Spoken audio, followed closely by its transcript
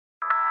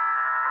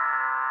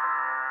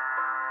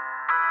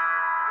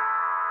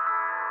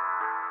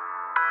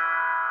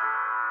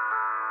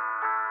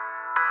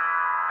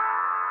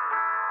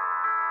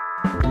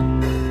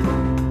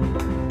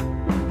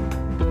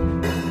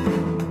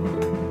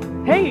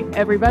Hey,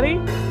 everybody.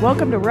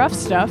 Welcome to Rough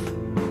Stuff.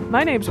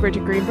 My name's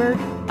Bridget Greenberg.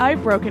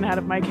 I've broken out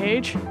of my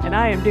cage, and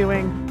I am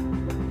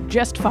doing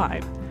just fine.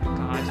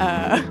 God.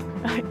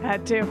 I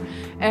had to.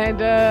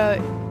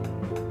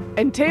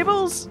 And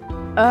tables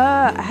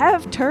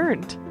have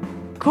turned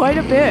quite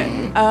a bit.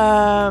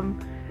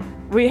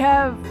 We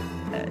have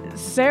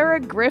Sarah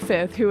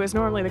Griffith, who is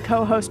normally the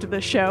co-host of the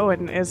show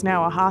and is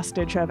now a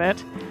hostage of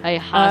it. A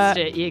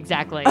hostage,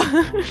 exactly.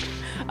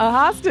 A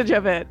hostage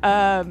of it.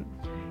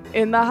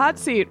 In the hot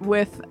seat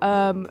with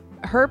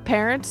her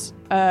parents,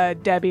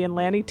 Debbie and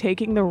Lanny,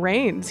 taking the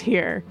reins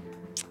here.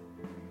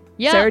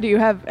 Yeah. Sarah, do you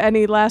have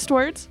any last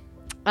words?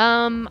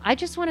 I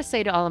just want to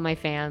say to all of my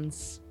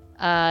fans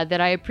that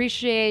I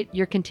appreciate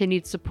your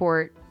continued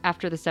support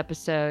after this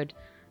episode.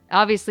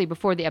 Obviously,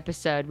 before the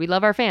episode, we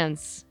love our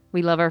fans.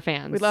 We love our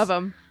fans. We love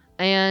them.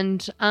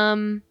 And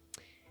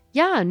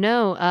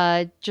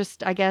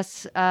just I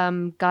guess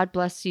God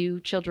bless you,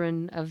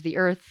 children of the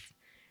earth.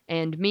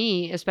 And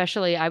me,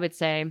 especially, I would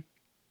say,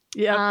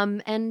 Yeah.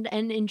 and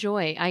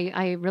enjoy.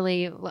 I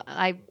really, You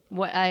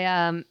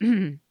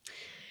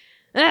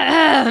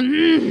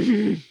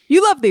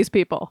love these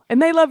people,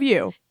 and they love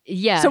you.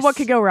 yes. So what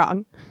could go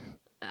wrong?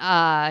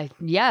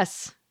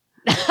 Yes.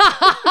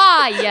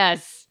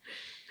 Yes.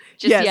 Just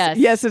yes.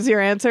 Yes is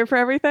your answer for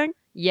everything?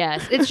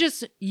 Yes. It's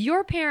just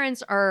your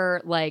parents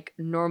are like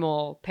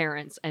normal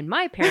parents, and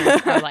my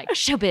parents are like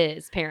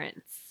showbiz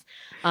parents.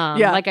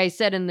 Yeah. Like I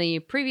said in the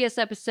previous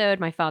episode,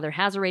 my father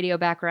has a radio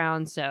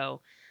background,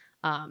 so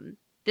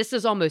this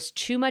is almost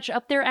too much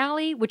up their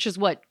alley, which is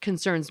what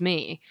concerns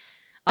me.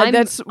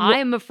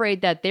 I'm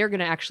afraid that they're going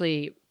to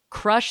actually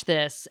crush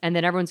this, and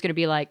then everyone's going to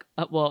be like,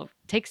 well,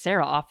 take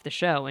Sarah off the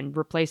show and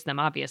replace them,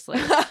 obviously.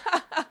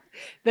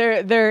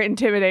 They're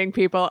intimidating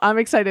people. I'm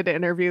excited to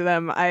interview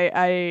them.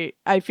 I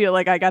feel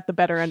like I got the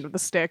better end of the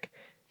stick.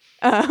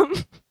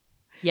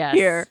 Yes.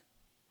 Here.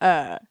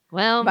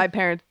 Well, My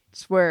parents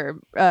were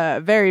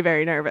very,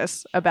 very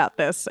nervous about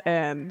this,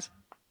 and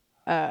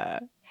I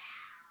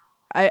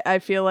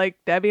feel like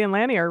Debbie and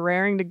Lanny are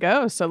raring to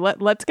go. So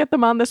let's get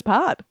them on this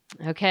pod.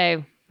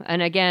 okay.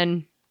 And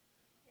again,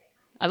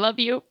 I love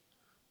you.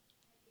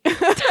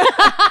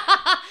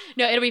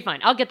 No, it'll be fine.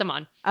 I'll get them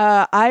on.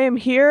 I am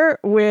here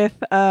with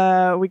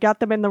we got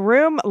them in the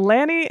room,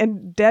 Lanny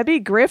and Debbie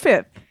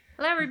Griffith.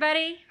 Hello,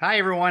 everybody. Hi,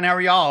 everyone. How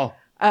are y'all?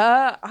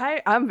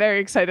 I'm very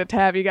excited to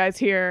have you guys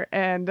here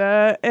and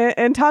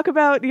talk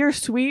about your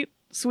sweet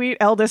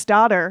eldest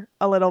daughter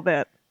a little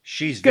bit.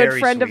 She's Good very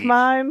friend of sweet.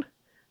 mine.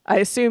 I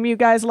assume you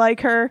guys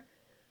like her.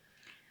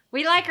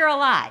 We like her a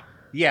lot.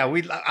 Yeah,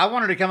 I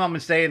want her to come home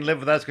and stay and live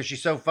with us because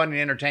she's so fun and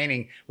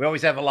entertaining. We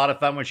always have a lot of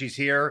fun when she's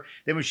here.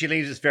 Then when she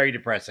leaves, it's very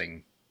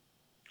depressing.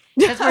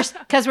 Because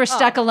we're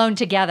stuck alone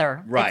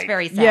together. Right. It's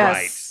very sad.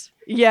 Yes.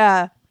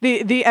 Yeah.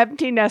 The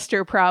empty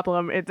nester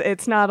problem.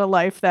 It's not a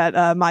life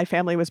that my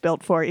family was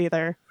built for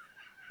either.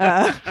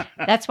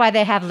 That's why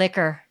they have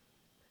liquor.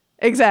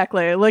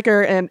 Exactly.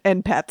 Liquor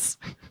and pets.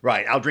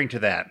 Right. I'll drink to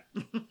that.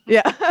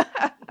 Yeah.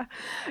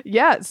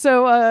 Yeah.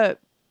 So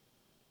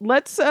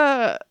let's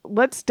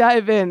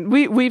dive in.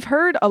 We've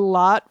heard a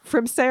lot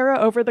from Sarah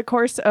over the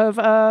course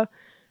of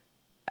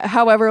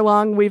however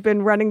long we've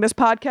been running this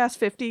podcast,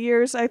 50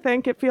 years, I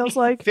think it feels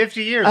like.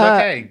 50 years.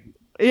 Okay.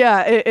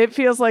 Yeah, it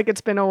feels like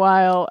it's been a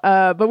while.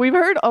 But we've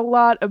heard a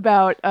lot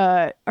about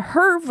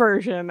her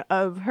version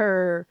of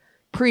her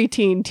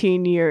preteen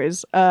teen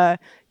years.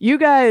 You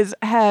guys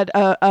had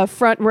a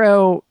front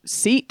row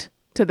seat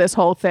to this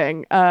whole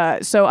thing.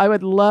 So I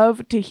would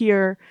love to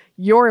hear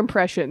your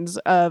impressions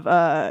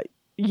of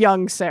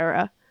young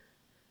Sarah.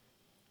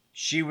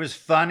 She was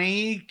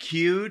funny,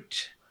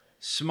 cute,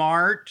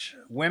 smart,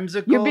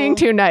 whimsical. You're being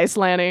too nice,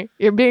 Lanny.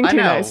 You're being too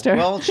nice to her.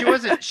 Well, she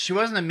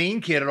wasn't a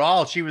mean kid at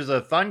all. She was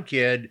a fun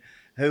kid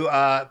who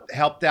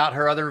helped out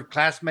her other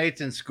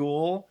classmates in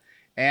school.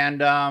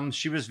 And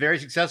she was very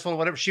successful.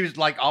 Whatever. She was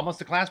like almost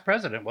the class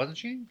president, wasn't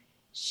she?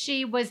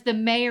 She was the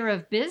mayor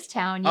of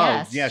Biztown,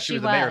 yes. Oh, yeah, she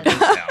was the mayor of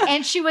Biztown.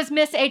 And she was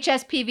Miss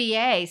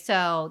HSPVA,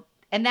 so,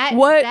 and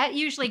that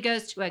usually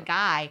goes to a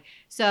guy.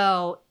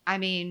 So, I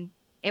mean,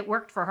 it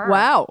worked for her.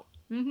 Wow.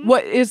 Mm-hmm.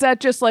 What is that?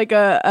 Just like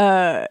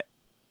a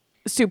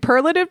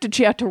superlative? Did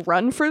she have to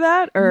run for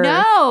that? Or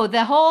No,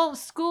 the whole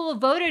school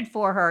voted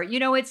for her. You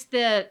know, it's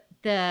the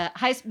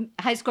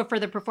high school for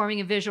the performing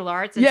and visual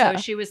arts, and Yeah.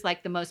 so she was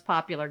like the most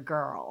popular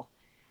girl.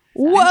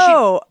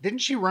 Whoa!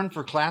 Didn't she run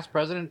for class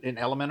president in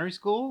elementary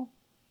school?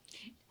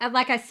 And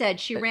like I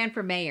said, she ran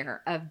for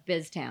mayor of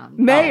Biztown.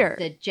 Mayor.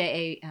 The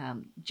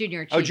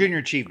junior achievement. Oh, junior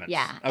achievements.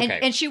 Yeah. Okay.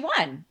 And she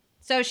won.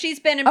 So she's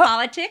been in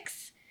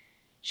politics.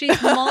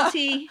 She's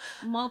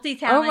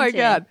multi-talented. Oh my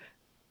god!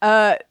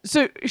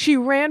 So she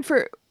ran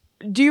for.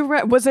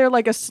 Was there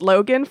like a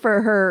slogan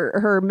for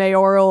her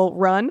mayoral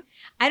run?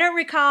 I don't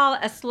recall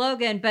a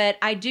slogan, but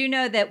I do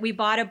know that we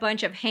bought a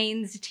bunch of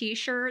Hanes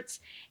T-shirts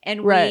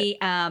and we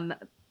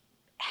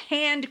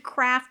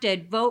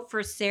handcrafted "Vote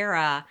for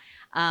Sarah"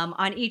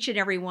 on each and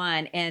every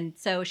one. And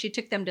so she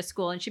took them to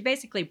school and she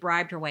basically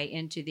bribed her way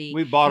into the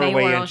We bought her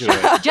way mayoral into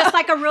shop. it. Just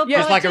like a real politician.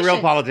 Just like a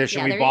real politician,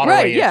 Yeah, we there bought you our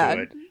go. way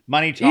into it.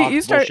 Money talks,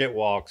 You start- bullshit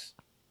walks.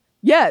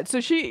 Yeah, so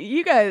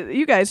you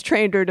guys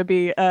trained her to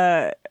be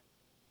a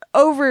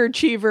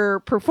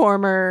overachiever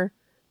performer,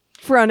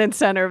 front and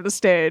center of the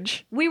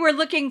stage. We were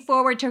looking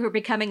forward to her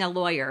becoming a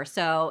lawyer,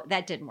 so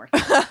that didn't work.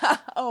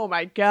 Oh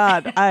my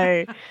God.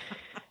 I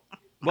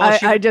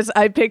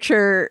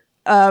picture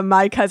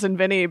My Cousin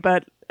Vinny,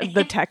 but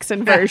the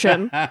Texan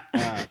version.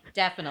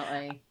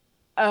 Definitely.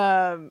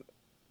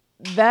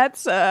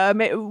 That's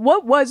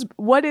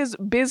what is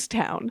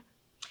BizTown?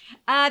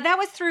 That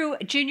was through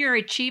Junior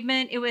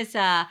Achievement. It was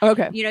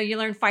okay. You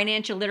learn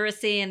financial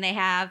literacy, and they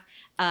have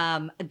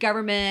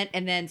government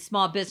and then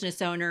small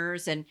business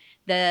owners, and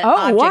the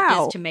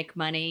object is to make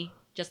money,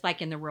 just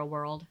like in the real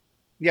world.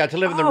 Yeah, to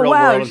live in the real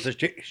world. And so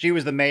she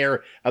was the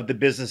mayor of the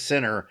business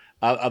center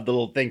of the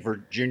little thing for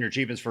junior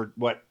achievements for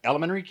what,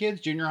 elementary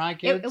kids, junior high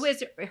kids? It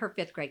was her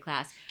 5th grade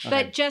class. Okay.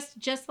 But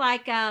just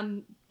like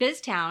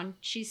BizTown,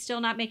 she's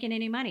still not making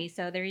any money.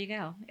 So there you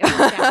go. It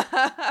worked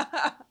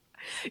out.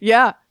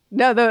 Yeah.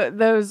 No,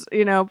 those,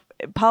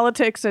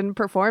 politics and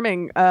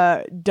performing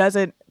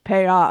doesn't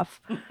pay off,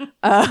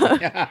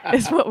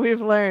 is what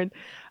we've learned.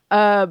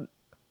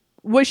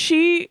 Was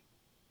she...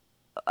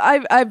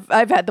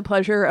 I've had the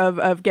pleasure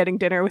of getting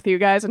dinner with you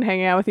guys and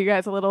hanging out with you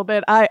guys a little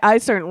bit. I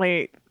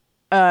certainly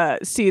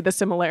see the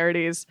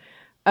similarities.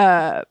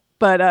 But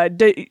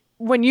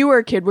when you were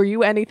a kid, were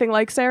you anything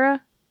like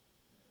Sarah?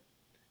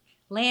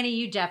 Lanny,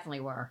 you definitely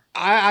were.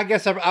 I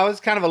guess I was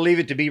kind of a Leave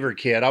It to Beaver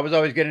kid. I was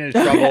always getting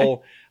into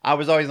trouble. I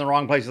was always in the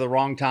wrong place at the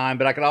wrong time,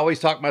 but I could always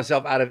talk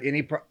myself out of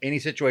any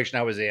situation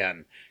I was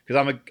in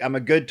because I'm a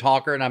good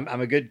talker and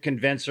I'm a good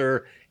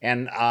convincer,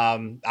 and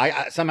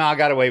I somehow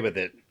got away with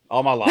it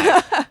all my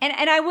life.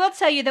 And I will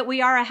tell you that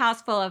we are a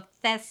house full of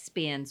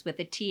thespians with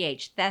a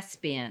TH,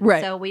 thespians.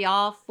 Right. So we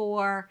all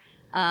four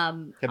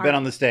have been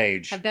on the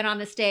stage.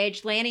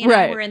 Lanny and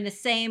I were in the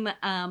same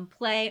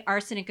play,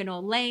 Arsenic and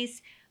Old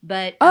Lace,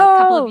 but a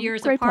couple of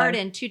years apart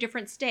in 2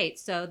 different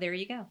states. So there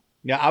you go.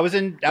 Yeah, I was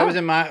in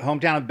my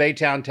hometown of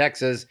Baytown,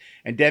 Texas,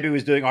 and Debbie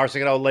was doing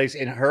Arsenic and Old Lace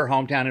in her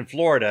hometown in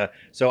Florida.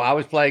 So I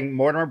was playing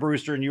Mortimer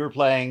Brewster, and you were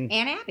playing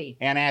Aunt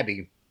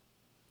Abby.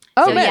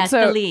 Oh, so man, yes,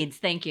 the leads.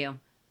 Thank you.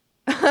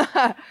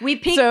 We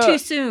peaked too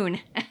soon.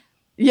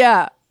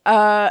 Yeah.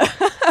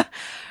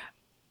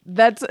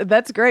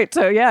 That's great.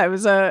 So yeah, it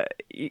was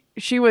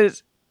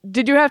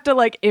did you have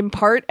to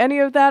impart any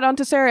of that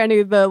onto Sarah? Any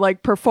of the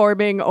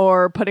performing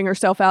or putting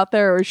herself out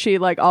there, or is she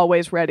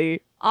always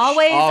ready?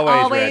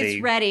 Always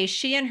ready.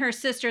 She and her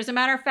sister, as a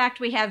matter of fact,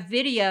 we have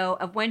video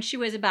of when she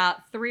was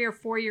about 3 or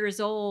 4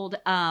 years old.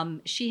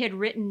 She had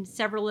written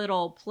several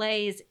little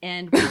plays,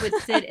 and we would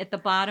sit at the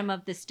bottom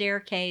of the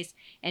staircase,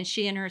 and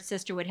she and her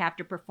sister would have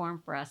to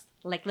perform for us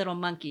like little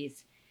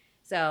monkeys.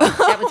 So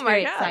that was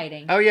very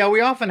exciting. Oh, yeah.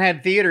 We often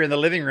had theater in the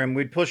living room.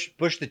 We'd push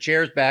the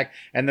chairs back,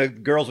 and the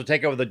girls would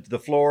take over the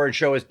floor and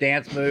show us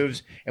dance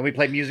moves, and we'd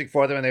play music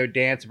for them, and they would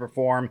dance and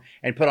perform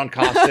and put on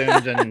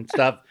costumes and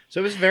stuff. So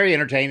it was very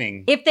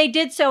entertaining. If they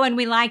did so and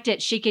we liked it,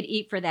 she could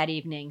eat for that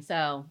evening.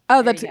 So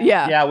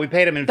yeah, we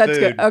paid them in food. That's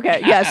good.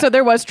 Okay, yeah. So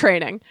there was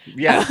training.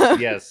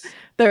 Yes.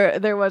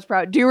 There was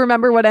do you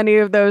remember what any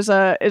of those?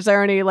 Is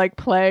there any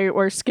play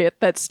or skit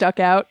that stuck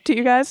out to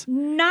you guys?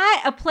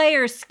 Not a play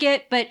or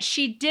skit, but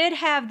she did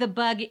have the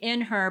bug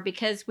in her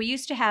because we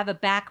used to have a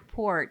back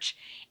porch,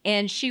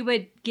 and she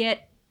would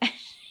get.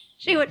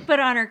 She would put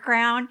on her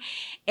crown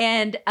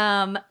and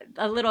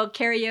a little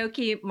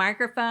karaoke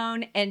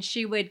microphone, and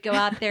she would go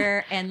out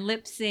there and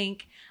lip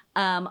sync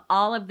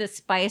all of the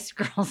Spice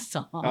Girls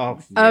songs. Oh,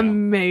 yeah.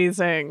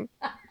 Amazing.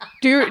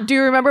 Do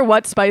you remember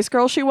what Spice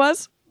Girl she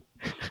was?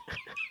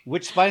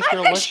 Which Spice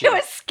Girl was she? She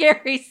was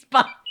Scary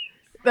Spice.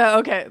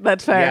 Okay,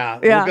 that's fair. Yeah,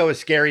 we'll go with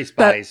Scary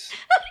Spice.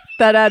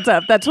 That adds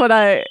up. That's what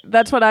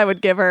I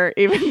would give her,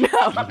 even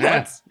though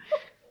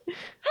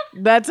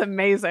that's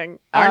amazing.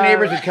 Our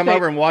neighbors would come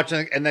over and watch,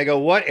 and they go,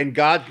 "What in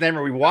God's name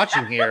are we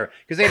watching here?"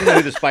 Because they didn't know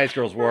who the Spice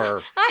Girls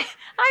were. I'm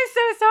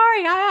so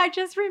sorry. I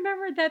just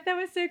remembered that. That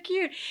was so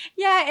cute.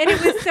 Yeah, and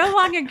it was so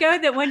long ago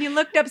that when you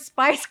looked up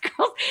Spice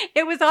Girls,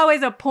 it was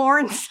always a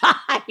porn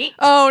site.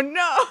 Oh,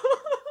 no.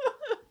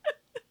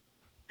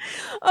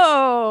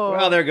 Oh.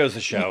 Well, there goes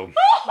the show.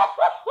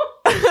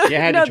 You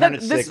had to turn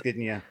it sick,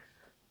 didn't you?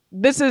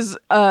 This is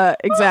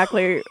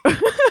exactly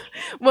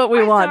what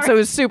we want. Sorry. So it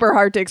was super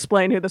hard to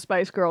explain who the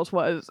Spice Girls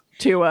was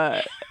to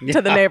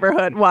the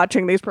neighborhood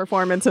watching these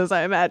performances,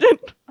 I imagine.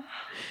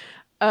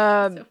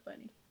 So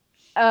funny.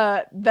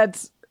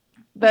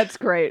 That's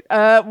great.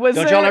 Don't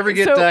y'all ever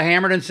get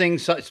hammered and sing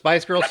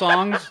Spice Girl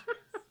songs?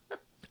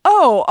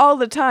 Oh, all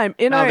the time.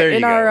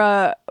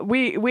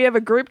 We have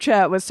a group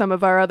chat with some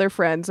of our other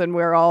friends, and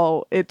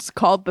it's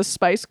called the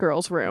Spice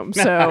Girls room.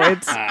 So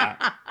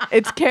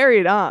it's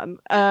carried on.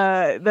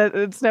 That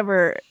it's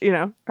never,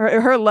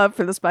 her love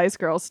for the Spice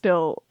Girls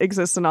still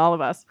exists in all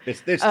of us. It's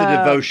the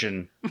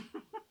devotion.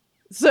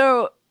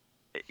 So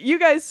you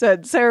guys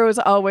said Sarah was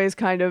always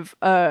kind of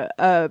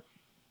a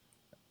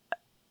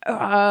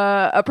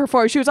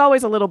performer. She was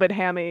always a little bit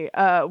hammy.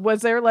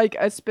 Was there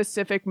a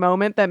specific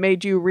moment that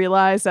made you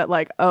realize that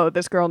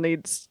this girl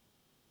needs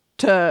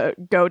to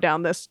go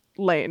down this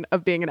lane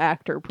of being an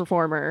actor,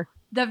 performer?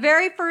 The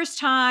very first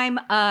time,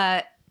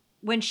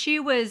 when she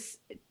was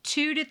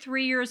 2 to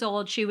 3 years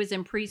old, she was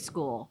in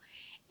preschool.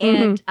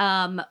 And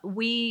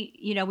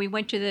we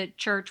went to the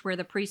church where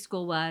the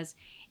preschool was.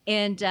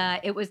 And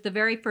it was the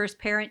very first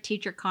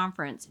parent-teacher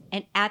conference.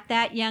 And at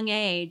that young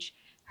age,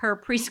 her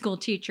preschool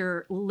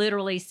teacher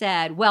literally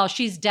said, well,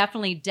 she's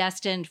definitely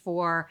destined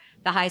for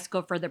the high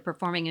school for the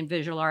performing and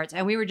visual arts.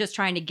 And we were just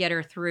trying to get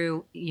her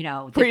through, the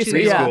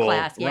preschool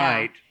class. Yeah.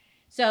 Right.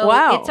 So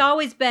it's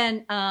always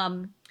been,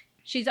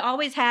 she's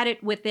always had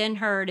it within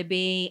her to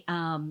be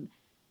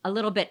a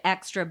little bit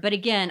extra. But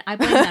again, I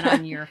blame that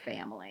on your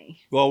family.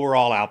 Well, we're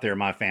all out there,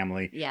 my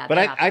family. Yeah. But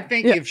I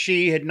think if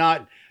she had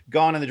not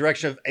gone in the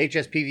direction of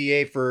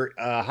HSPVA for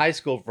high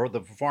school for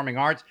the performing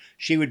arts,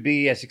 she would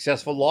be a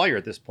successful lawyer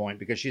at this point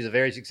because she's a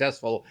very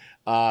successful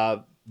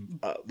talker.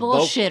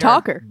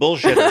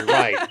 Bullshitter,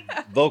 right.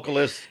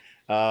 Vocalist,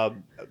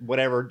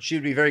 whatever. She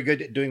would be very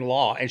good at doing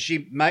law, and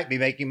she might be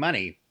making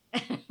money.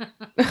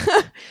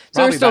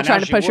 So we're still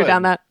trying to push her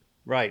down that.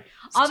 Right.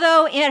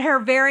 Although at her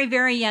very,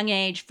 very young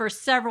age, for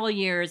several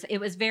years, it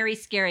was very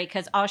scary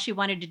because all she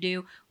wanted to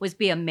do was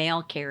be a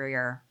mail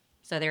carrier.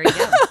 So there you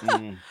go.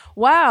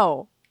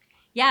 Wow.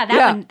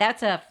 Yeah, one,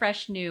 that's a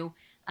fresh new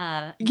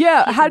how did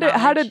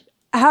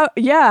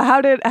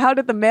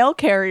the mail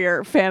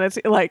carrier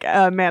fantasy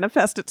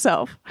manifest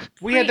itself?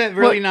 We had that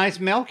really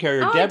nice mail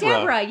carrier, Deborah.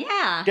 Deborah,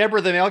 yeah.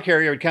 Deborah, the mail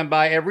carrier, would come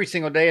by every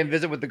single day and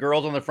visit with the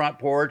girls on the front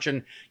porch.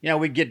 And,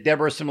 we'd get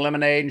Deborah some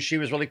lemonade, and she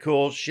was really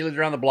cool. She lived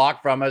around the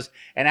block from us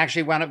and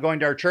actually wound up going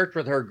to our church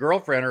with her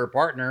girlfriend or her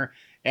partner.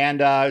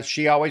 And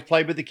she always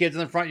played with the kids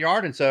in the front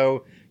yard. And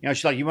so,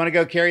 she's like, you want to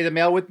go carry the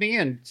mail with me?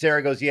 And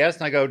Sarah goes, yes.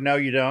 And I go, no,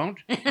 you don't.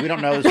 We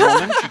don't know this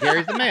woman. She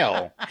carries the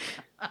mail.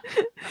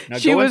 Now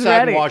she go was inside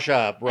ready. And wash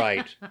up.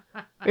 Right.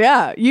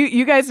 Yeah.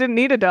 You guys didn't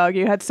need a dog.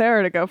 You had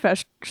Sarah to go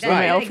fetch the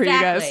mail for you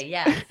guys.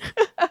 Yeah.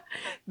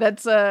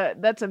 That's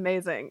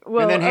amazing.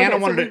 Well, and then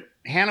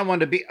Hannah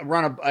wanted to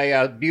run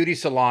a beauty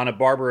salon, a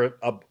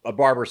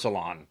barber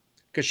salon.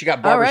 Because she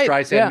got Barbara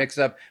Streisand mixed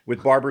up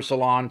with Barber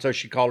Salon, so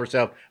she called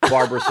herself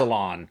Barbara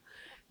Salon.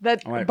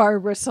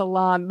 Barbara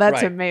Salon.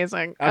 That's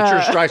amazing. I'm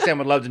sure Streisand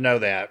would love to know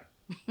that.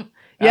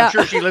 Yeah. I'm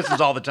sure she listens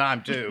all the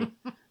time, too.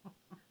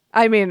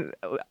 I mean,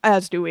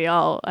 as do we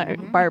all.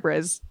 Barbara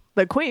is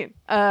the queen.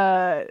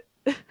 So,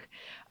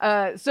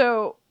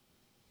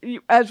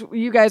 as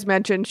you guys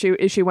mentioned,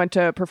 she went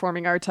to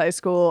performing arts high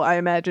school. I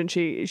imagine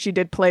she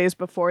did plays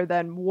before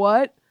then.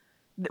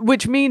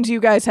 Which means you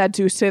guys had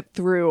to sit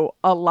through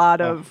a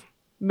lot of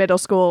middle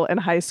school and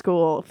high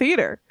school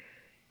theater.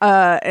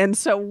 And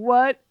so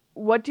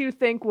what do you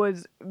think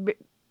was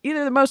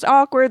either the most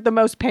awkward, the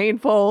most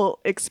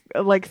painful,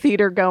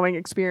 theater going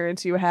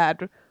experience you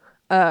had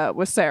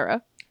with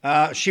Sarah?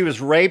 She was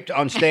raped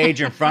on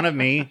stage in front of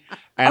me.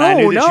 And I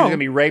knew that she was going to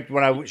be raped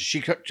when she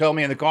told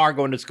me in the car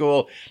going to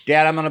school,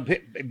 Dad, I'm going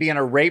to be in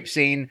a rape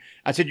scene.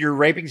 I said, you're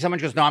raping someone?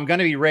 She goes, no, I'm going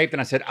to be raped. And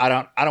I said, I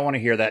don't want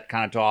to hear that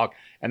kind of talk.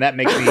 And that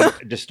makes me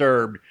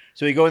disturbed.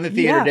 So we go in the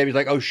theater. Yeah. Debbie's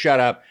like, oh, shut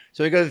up.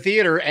 So we go to the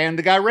theater and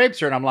the guy rapes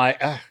her. And I'm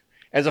like,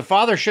 as a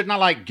father, shouldn't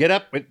I get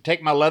up and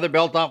take my leather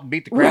belt off and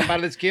beat the crap out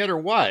of this kid or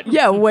what?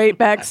 Yeah, wait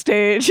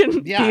backstage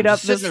and beat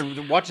up this. Sitting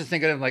there, watch this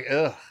thing and I'm like,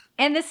 ugh.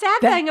 And the sad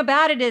thing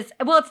about it is,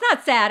 well, it's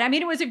not sad. I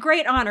mean, it was a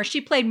great honor.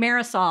 She played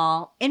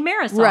Marisol in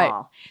Marisol.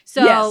 Right.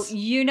 So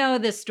you know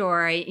the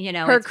story,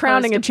 Her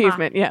crowning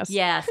achievement, yes.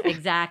 Yes,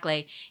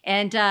 exactly.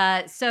 And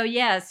so,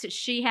 yes,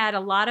 she had a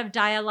lot of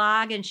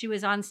dialogue and she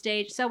was on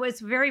stage. So it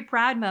was a very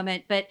proud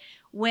moment. But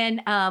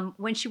when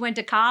she went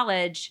to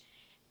college,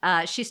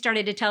 she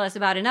started to tell us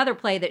about another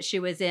play that she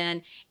was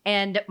in.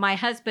 And my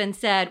husband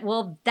said,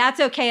 well, that's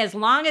okay as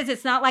long as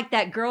it's not like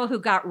that girl who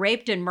got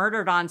raped and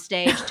murdered on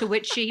stage, to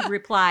which she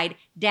replied,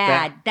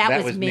 Dad,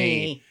 that was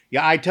me.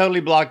 Yeah, I totally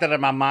blocked that out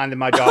of my mind that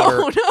my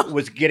daughter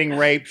was getting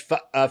raped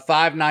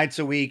 5 nights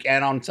a week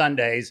and on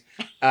Sundays.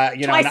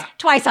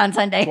 Twice on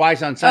Sunday.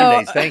 Twice on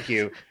Sundays, thank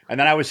you. And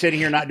then I was sitting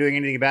here not doing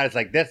anything about it. It's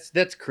like,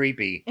 that's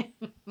creepy.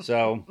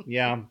 So,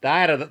 yeah, I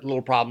had a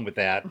little problem with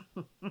that.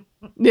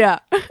 Yeah.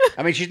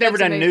 I mean, she's never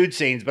done nude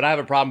scenes, but I have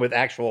a problem with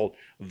actual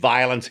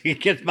violence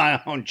against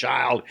my own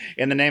child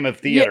in the name of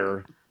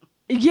theater.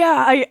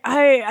 Yeah,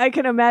 I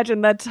can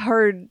imagine that's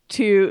hard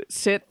to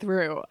sit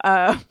through.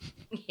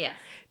 Yeah.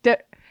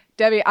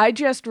 Debbie, I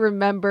just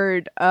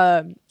remembered,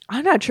 I'm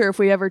not sure if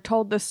we ever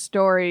told this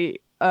story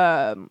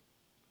on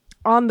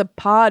the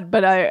pod,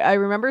 but I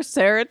remember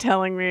Sarah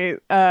telling me,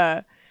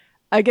 I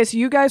guess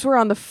you guys were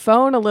on the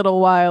phone a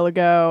little while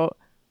ago.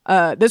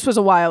 This was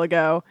a while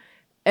ago.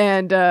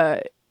 And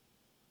I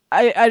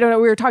don't know,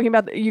 we were talking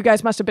about, you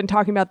guys must have been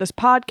talking about this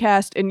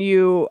podcast, and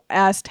you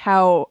asked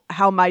how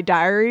my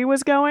diary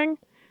was going.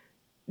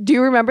 Do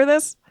you remember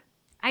this?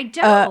 I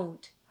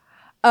don't.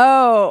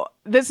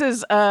 This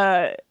is...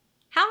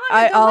 How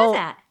long ago was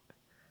that?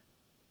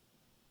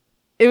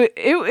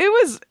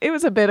 It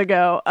was a bit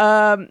ago.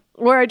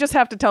 Where I just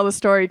have to tell the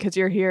story because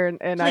you're here,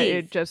 and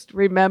I just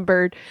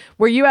remembered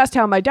where you asked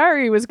how my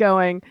diary was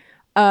going,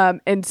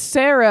 and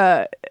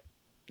Sarah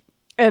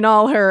and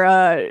all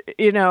her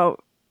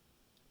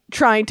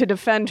trying to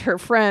defend her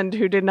friend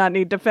who did not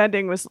need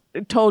defending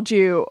told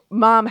you,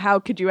 Mom, how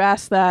could you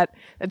ask that?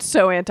 It's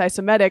so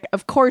anti-Semitic.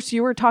 Of course,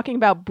 you were talking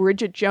about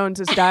Bridget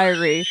Jones's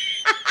Diary.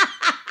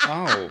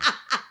 Oh.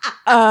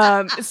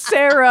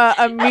 Sarah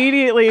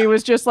immediately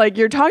was just like,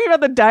 you're talking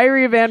about the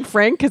Diary of Anne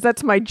Frank because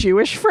that's my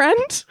Jewish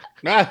friend?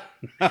 No,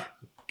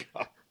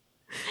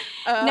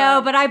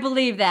 but I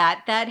believe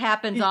that. That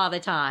happens all the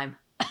time.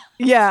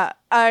 Yeah,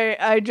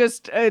 I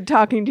just,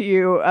 talking to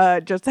you,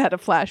 just had a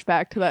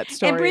flashback to that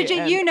story. And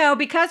Bridget,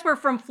 because we're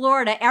from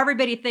Florida,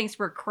 everybody thinks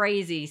we're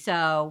crazy,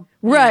 so.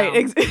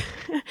 Right,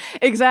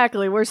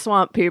 exactly. We're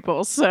swamp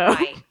people, so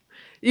right.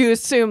 You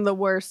assume the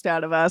worst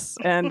out of us,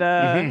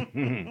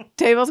 and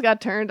tables got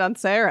turned on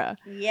Sarah.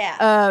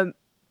 Yeah.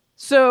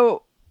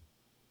 So,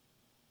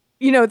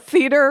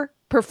 theater,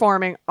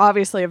 performing,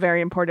 obviously a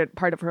very important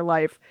part of her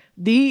life.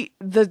 The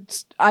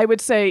I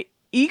would say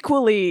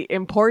equally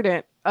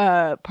important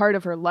part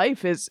of her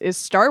life is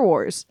Star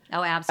Wars.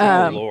 Oh,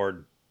 absolutely. Oh,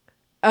 Lord.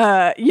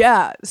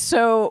 Yeah.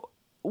 So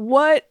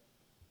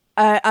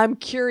I'm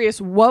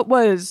curious, what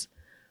was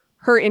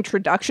her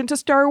introduction to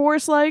Star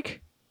Wars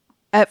like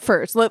at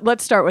first?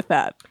 Let's start with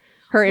that.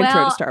 Her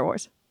intro to Star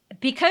Wars.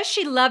 Because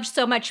she loved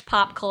so much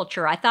pop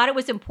culture, I thought it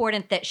was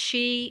important that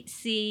she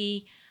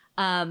see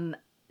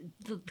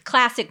the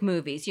classic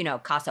movies,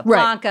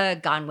 Casablanca,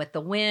 right. Gone with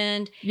the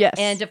Wind. Yes.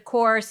 And of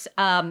course,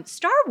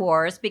 Star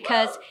Wars,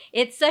 because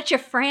it's such a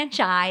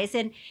franchise.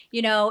 And,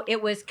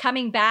 it was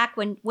coming back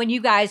when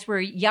you guys were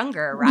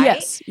younger, right?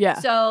 Yes. Yeah.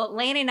 So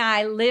Lane and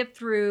I lived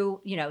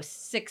through,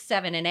 6,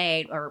 7, and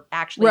 8, or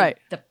actually right.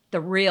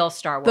 the real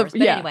Star Wars.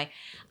 Anyway,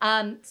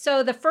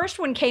 so the first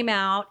one came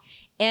out.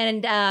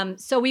 And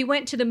so we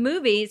went to the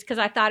movies because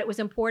I thought it was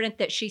important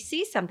that she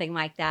see something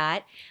like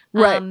that.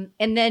 Right.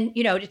 And then,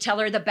 to tell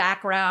her the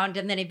background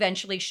and then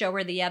eventually show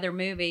her the other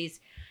movies.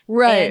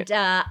 Right.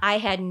 And I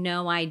had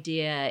no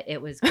idea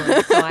it was going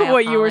to. So I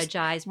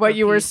apologize. What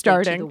you were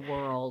starting. To the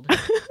world.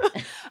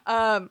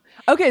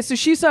 Okay.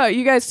 So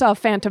you guys saw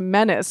Phantom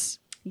Menace.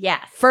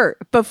 Yes.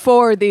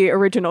 Before the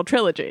original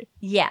trilogy.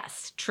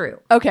 Yes.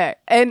 True. Okay.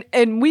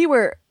 And we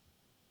were,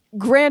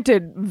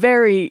 granted,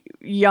 very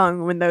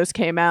young when those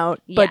came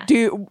out, but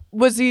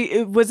was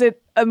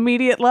it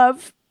immediate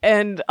love,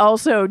 and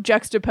also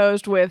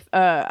juxtaposed with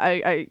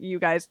you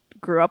guys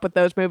grew up with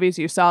those movies,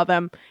 you saw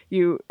them,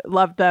 you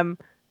loved them.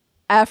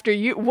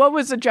 What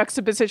was the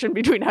juxtaposition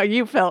between how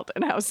you felt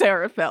and how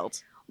Sarah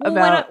felt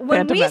about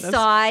when Phantom Menace?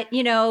 Saw it,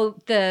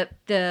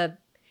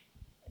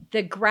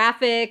 the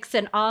graphics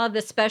and all of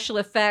the special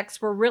effects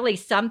were really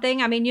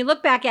something. I mean, you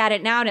look back at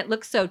it now and it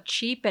looks so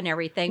cheap and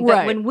everything.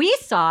 But when we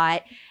saw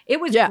it, it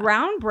was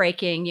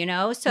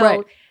groundbreaking,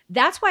 So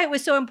that's why it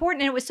was so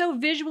important. And it was so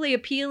visually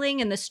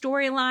appealing. And the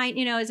storyline,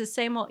 is the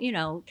same old,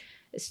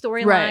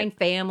 storyline,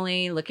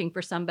 family, looking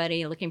for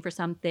somebody, looking for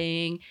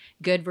something,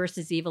 good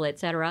versus evil,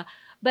 etc.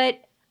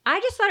 But I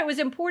just thought it was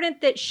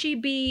important that she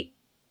be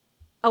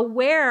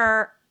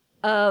aware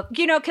of,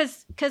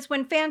 because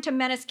when Phantom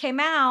Menace came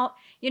out,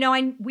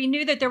 we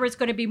knew that there was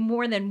going to be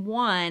more than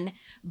one,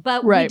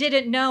 but we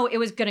didn't know it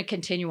was going to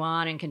continue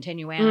on and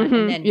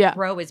then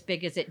grow as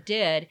big as it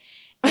did.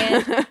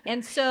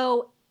 And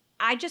so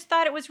I just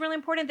thought it was really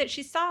important that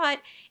she saw it.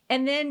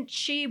 And then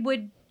she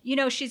would,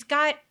 she's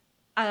got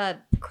a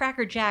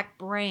Cracker Jack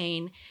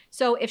brain.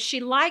 So if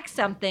she likes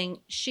something,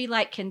 she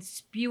can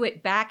spew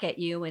it back at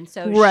you. And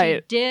so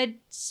she did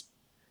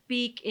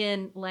speak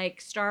in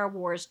Star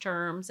Wars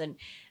terms. And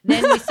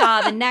then we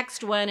saw the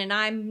next one, and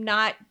I'm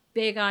not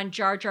big on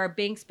Jar Jar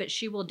Binks, but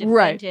she will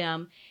defend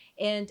him.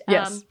 And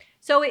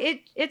so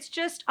it's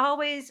just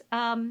always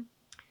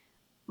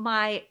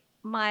my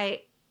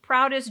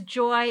proudest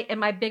joy and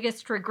my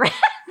biggest regret.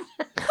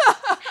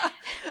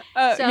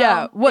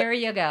 There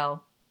you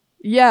go.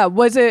 Yeah,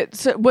 was there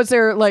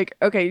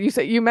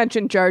you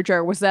mentioned Jar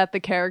Jar, was that the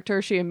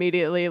character she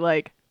immediately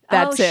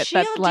that's it,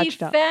 she'll that's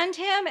latched up? defend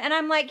him, and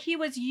I'm like, he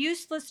was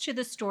useless to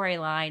the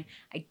storyline.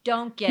 I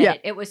don't get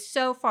it. It was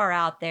so far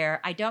out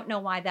there. I don't know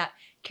why that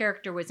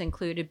character was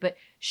included, but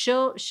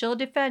she'll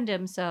defend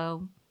him.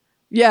 So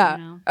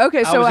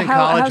okay. So I was in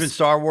college when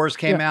Star Wars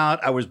came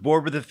out. I was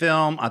bored with the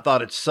film. I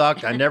thought it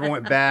sucked. I never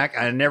went back.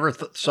 I never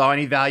saw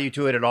any value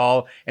to it at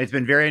all. And it's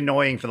been very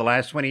annoying for the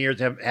last 20 years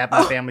to have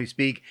my family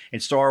speak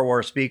and Star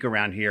Wars speak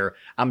around here.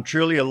 I'm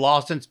truly a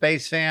Lost in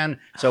Space fan.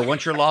 So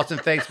once you're Lost in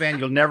Space fan,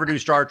 you'll never do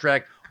Star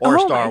Trek or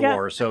Star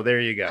Wars. So there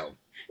you go.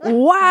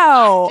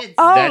 Wow.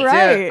 That's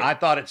it. I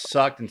thought it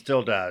sucked and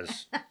still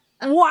does.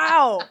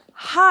 Wow.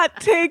 Hot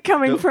take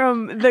coming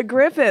from the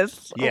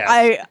Griffiths.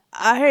 Yes.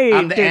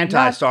 I'm the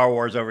anti-Star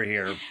Wars over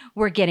here.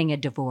 We're getting a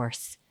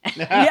divorce.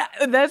 That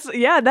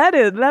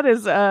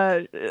is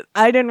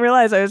I didn't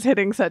realize I was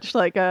hitting such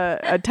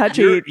a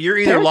touchy You're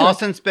either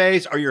Lost in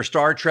Space or you're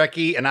Star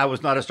Trekkie, and I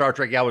was not a Star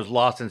Trekkie. I was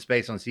Lost in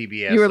Space on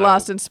CBS. You were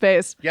Lost in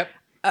Space. Yep.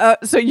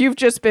 So you've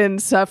just been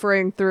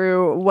suffering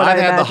through what I've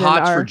had the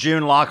hots for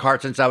June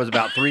Lockhart since I was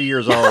about 3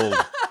 years old.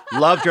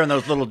 Loved her in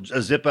those little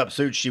zip-up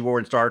suits she wore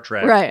in Star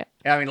Trek. Right.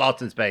 I mean,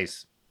 Lost in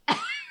Space.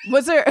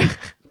 Was there...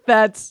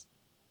 That's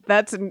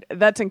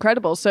That's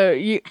incredible. So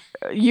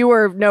you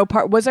were no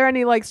part. Was there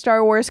any like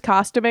Star Wars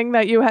costuming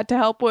that you had to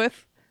help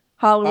with?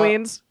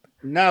 Halloween's?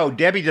 No,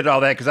 Debbie did all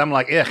that because I'm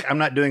like, I'm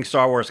not doing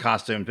Star Wars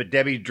costumes, but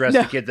Debbie dressed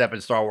the kids up in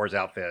Star Wars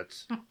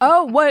outfits.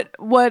 Oh, what?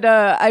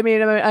 I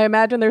mean, I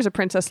imagine there's a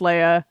Princess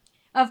Leia.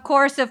 Of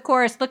course.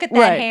 Look at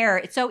that hair.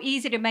 It's so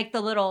easy to make the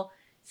little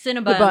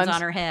Cinnabons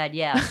on her head.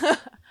 Yes.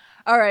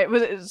 All right.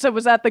 Was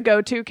that the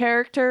go-to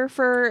character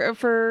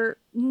for?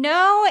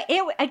 No,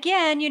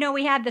 again,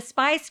 we had the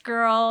Spice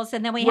Girls,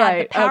 and then we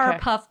had the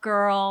Powerpuff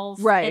Girls,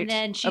 right? And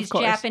then she's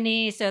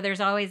Japanese, so there's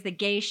always the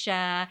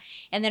geisha,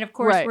 and then of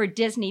course we're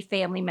Disney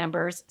family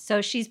members, so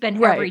she's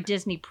been every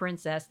Disney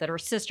princess that her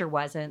sister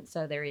wasn't.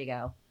 So there you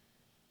go.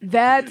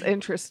 That's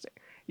interesting.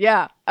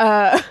 Yeah,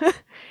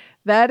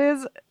 that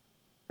is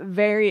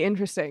very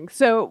interesting.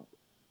 So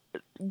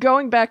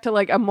going back to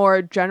like a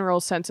more general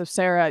sense of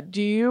Sarah,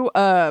 do you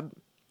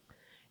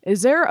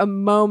is there a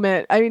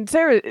moment? I mean,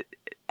 Sarah,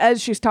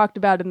 as she's talked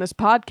about in this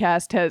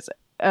podcast, has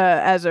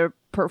as a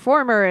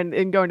performer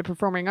and going to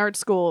performing arts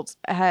schools,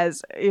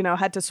 has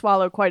had to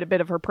swallow quite a bit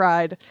of her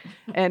pride,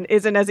 and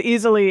isn't as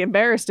easily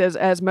embarrassed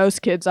as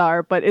most kids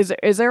are. But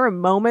is there a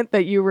moment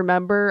that you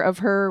remember of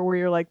her where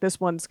you're like,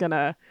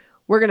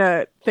 we're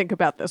gonna think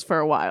about this for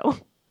a while?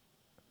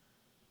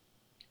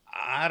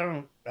 I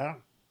don't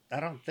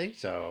think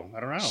so.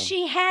 I don't know.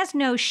 She has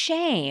no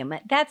shame.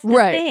 That's the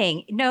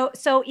thing. No,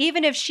 so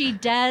even if she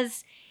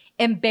does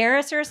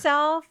embarrass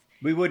herself,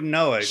 we wouldn't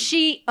know it.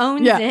 She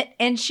owns it,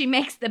 and she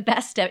makes the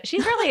best of it.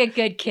 She's really a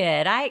good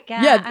kid.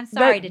 I'm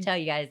sorry to tell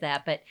you guys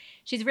that, but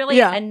she's really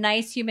a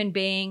nice human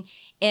being.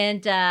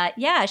 And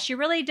she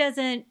really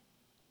doesn't.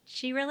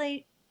 She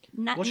really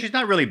not. Well, she's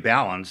not really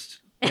balanced.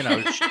 She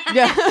goes.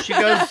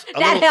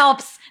 That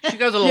helps. She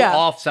goes a little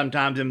off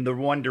sometimes in the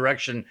one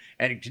direction,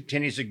 and it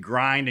continues to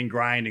grind and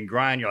grind and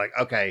grind. You're like,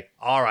 okay,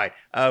 all right,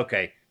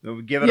 okay,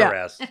 give it a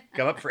rest.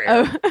 Come up for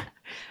air.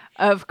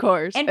 Of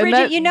course. And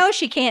Bridget,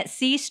 she can't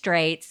see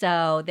straight,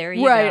 so there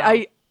you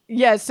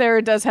go.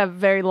 Sarah does have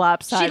very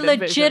lopsided vision.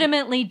 She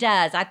legitimately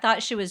does. I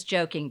thought she was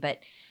joking, but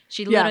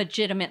she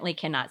legitimately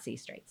cannot see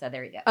straight. So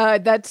there you go.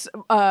 That's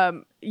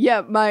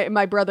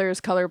my brother is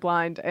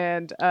colorblind,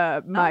 and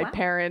my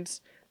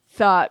parents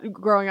thought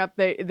growing up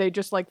they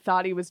just like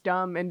thought he was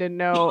dumb and didn't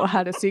know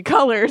how to see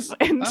colors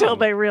until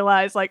they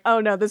realized like, oh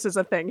no, this is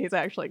a thing. He's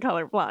actually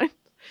colorblind.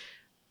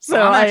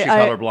 So I'm actually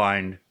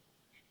colorblind.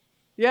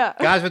 Yeah.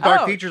 Guys with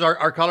dark features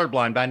are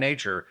colorblind by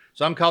nature.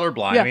 So I'm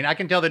colorblind. Yeah. I mean, I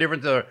can tell the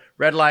difference of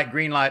red light,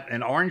 green light,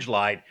 and orange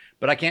light,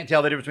 but I can't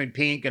tell the difference between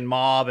pink and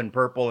mauve and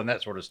purple and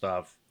that sort of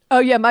stuff. Oh,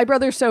 yeah. My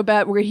brother's so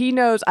bad where he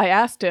knows, I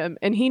asked him,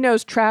 and he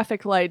knows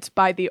traffic lights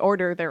by the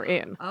order they're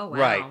in. Oh,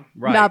 wow.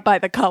 Right. Not by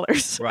the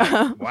colors.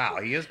 Right. Wow.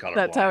 He is colorblind.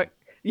 That's how,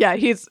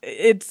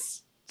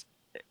 it's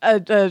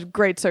a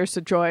great source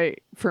of joy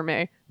for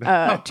me to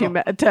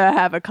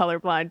have a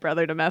colorblind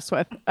brother to mess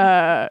with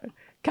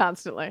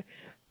constantly.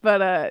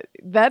 But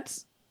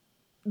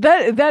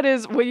that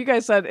is what you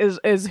guys said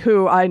is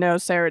who I know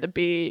Sarah to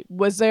be.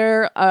 Was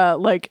there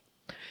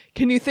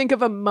can you think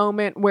of a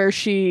moment where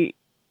she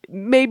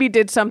maybe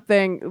did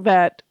something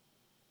that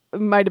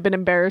might have been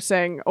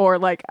embarrassing, or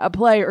like a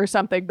play or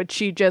something, but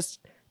she just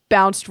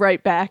bounced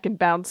right back and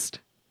bounced?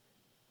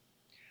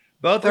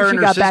 Both her and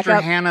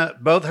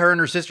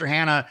her sister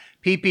Hannah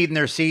pee-peed in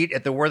their seat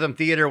at the Wortham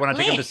Theater when I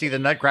took them to see the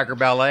Nutcracker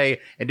Ballet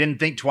and didn't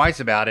think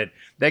twice about it.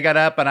 They got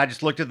up and I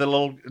just looked at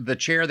the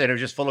chair that was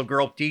just full of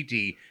girl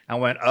TT. I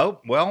went, oh,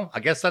 well, I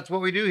guess that's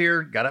what we do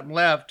here. Got up and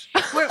left.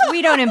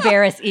 We don't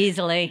embarrass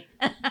easily.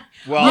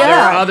 Well, there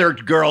were other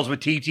girls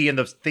with TT in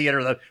the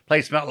theater. The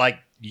place smelled like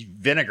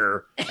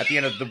vinegar at the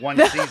end of the one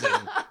season.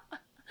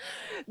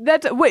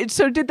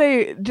 So did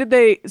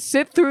they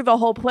sit through the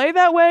whole play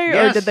that way,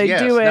 or did they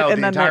do it? No,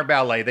 the entire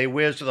ballet. They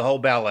whizzed to the whole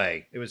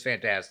ballet. It was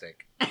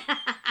fantastic.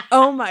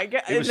 Oh my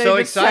God! It was so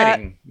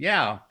exciting.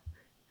 Yeah.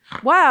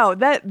 Wow,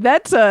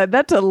 that's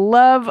a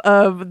love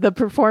of the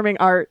performing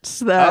arts.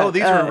 These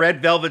were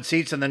red velvet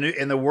seats in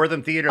the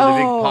Wortham Theater, the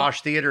big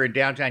posh theater in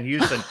downtown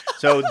Houston.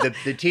 So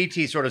the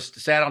TT sort of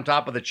sat on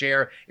top of the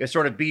chair. It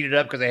sort of beat it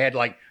up because they had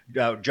like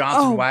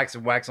Johnson wax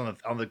and wax on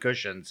the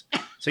cushions.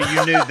 So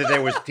you knew that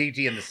there was TT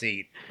in the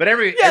seat. But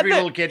every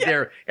little kid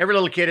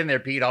in there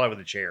peed all over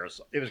the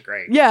chairs. It was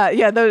great. Yeah.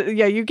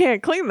 You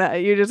can't clean that.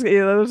 You just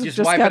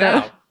wipe it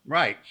out.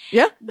 Right.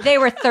 Yeah. They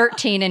were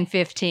 13 and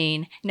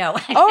 15. No.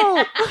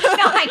 Oh.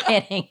 No, I'm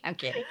kidding.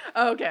 Okay.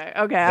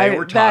 They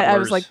were toddlers. I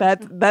was like,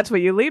 that's what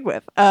you lead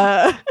with.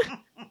 That's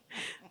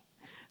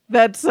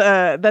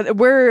that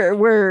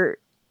we're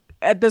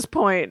at this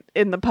point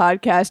in the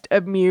podcast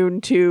immune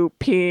to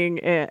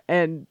peeing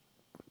and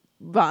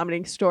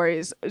vomiting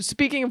stories.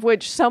 Speaking of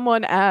which,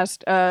 someone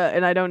asked,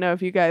 and I don't know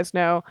if you guys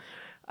know,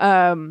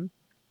 one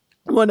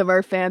of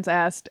our fans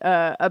asked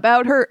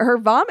about her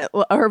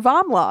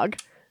vom log.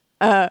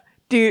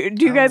 Do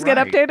you guys get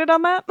updated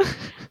on that?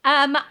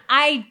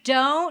 I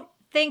don't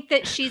think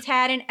that she's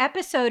had an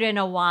episode in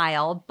a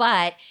while,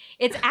 but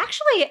it's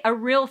actually a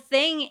real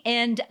thing.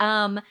 And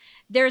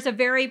there's a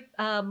very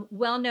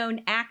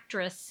well-known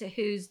actress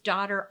whose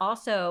daughter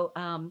also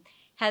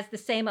has the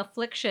same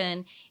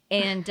affliction,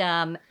 and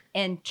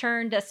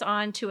turned us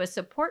on to a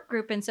support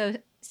group. And so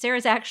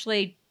Sarah's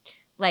actually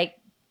like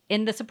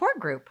in the support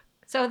group.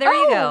 So there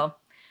you go.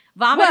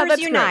 Vomiters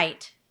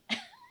unite.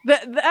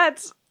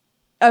 That's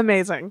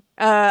amazing.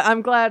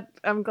 I'm glad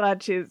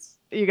you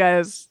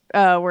guys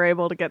were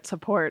able to get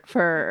support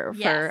for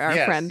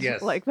our friends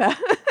like that.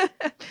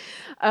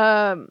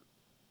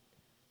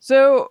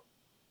 So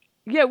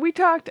yeah, we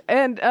talked,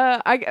 and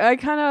I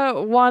kind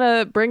of want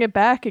to bring it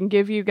back and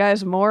give you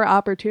guys more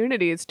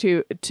opportunities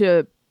to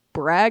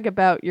brag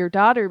about your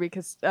daughter,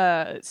 because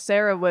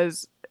Sarah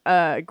was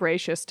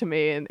gracious to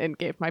me and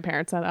gave my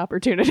parents that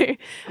opportunity.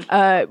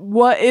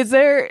 What is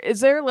there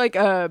like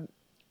a,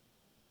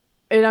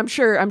 and I'm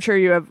sure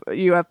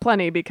you have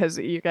plenty because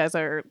you guys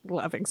are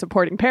loving,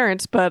 supporting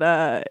parents, but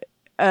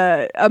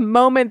a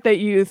moment that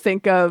you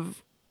think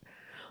of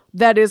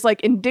that is like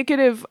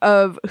indicative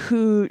of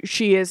who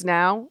she is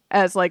now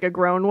as like a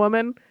grown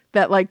woman,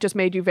 that like just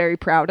made you very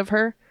proud of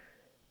her?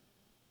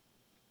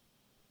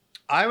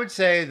 I would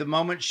say the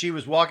moment she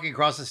was walking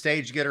across the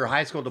stage to get her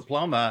high school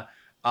diploma,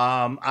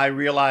 I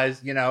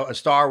realized, a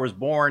star was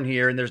born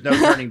here and there's no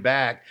turning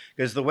back,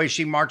 because the way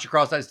she marched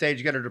across that stage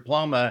to get her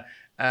diploma,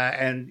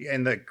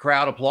 and the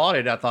crowd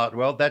applauded, I thought,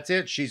 well, that's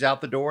it. She's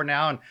out the door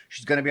now, and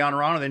she's going to be on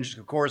her own. And then,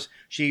 of course,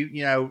 she,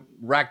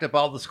 racked up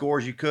all the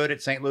scores you could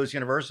at St. Louis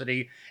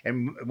University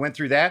and went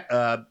through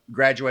that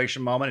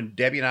graduation moment. And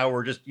Debbie and I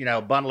were just,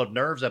 a bundle of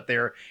nerves up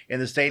there in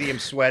the stadium,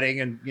 sweating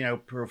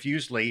and,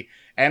 profusely.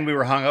 And we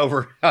were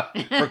hungover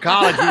for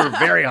college. We were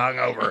very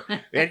hungover.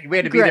 We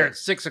had to be there at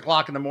 6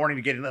 o'clock in the morning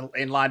to get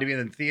in line to be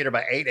in the theater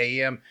by 8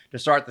 a.m. to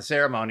start the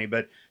ceremony.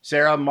 But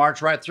Sarah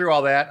marched right through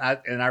all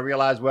that. And I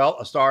realized, well,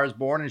 a star is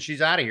born and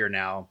she's out of here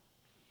now.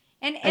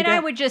 And I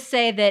would just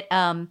say that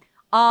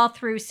all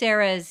through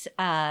Sarah's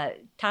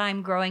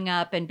time growing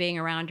up and being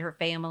around her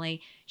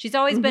family, she's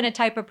always been a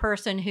type of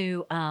person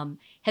who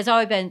has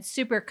always been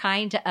super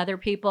kind to other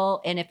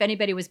people. And if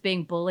anybody was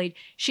being bullied,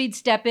 she'd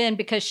step in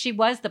because she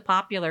was the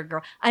popular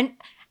girl.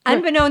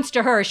 Unbeknownst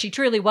to her, she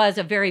truly was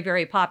a very,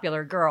 very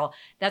popular girl.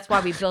 That's why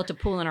we built a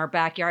pool in our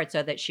backyard,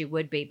 so that she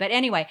would be. But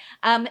anyway,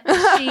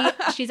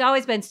 she's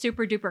always been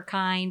super duper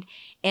kind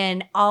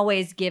and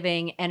always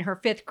giving. And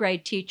her 5th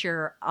grade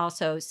teacher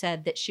also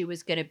said that she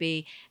was going to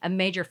be a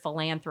major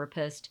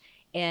philanthropist.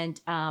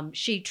 And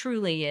she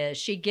truly is.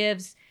 She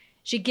gives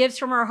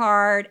from her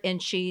heart,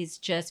 and she's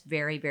just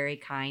very, very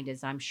kind,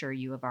 as I'm sure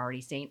you have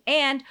already seen.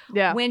 And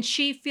when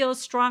she feels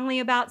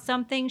strongly about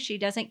something, she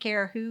doesn't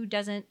care who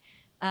doesn't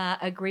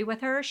agree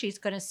with her. She's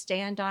going to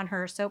stand on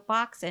her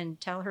soapbox and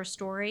tell her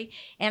story.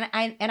 And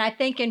I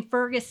think in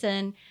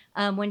Ferguson,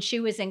 when she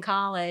was in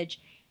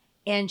college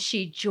and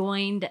she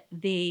joined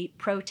the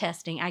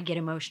protesting, I get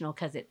emotional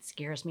because it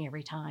scares me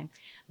every time.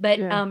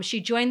 But she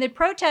joined the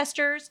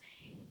protesters,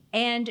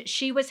 and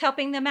she was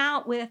helping them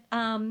out with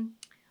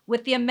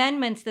the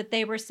amendments that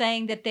they were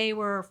saying that they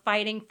were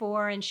fighting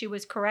for, and she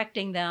was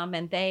correcting them,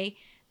 and they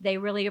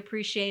really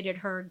appreciated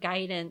her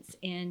guidance.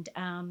 And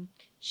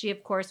she,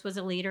 of course, was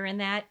a leader in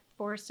that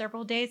for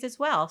several days as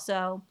well.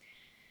 So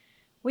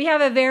we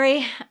have a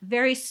very,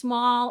 very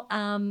small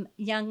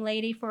young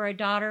lady for a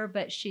daughter,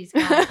 but she's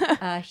got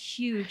a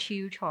huge,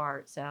 huge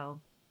heart.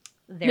 So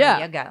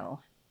there you go.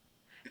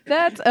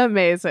 That's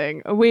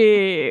amazing.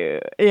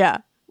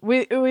 We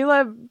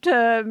love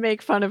to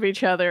make fun of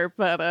each other,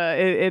 but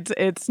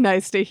it's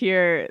nice to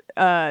hear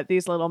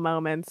these little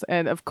moments.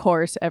 And of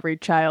course, every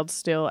child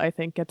still, I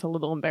think, gets a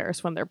little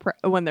embarrassed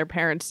when their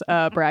parents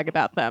brag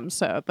about them.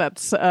 So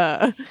that's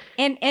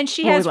and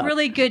she has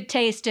really good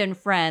taste in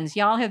friends.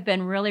 Y'all have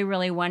been really,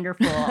 really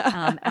wonderful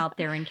out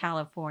there in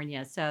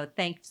California. So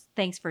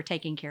thanks for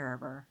taking care of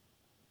her.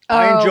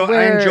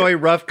 I enjoy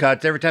Rough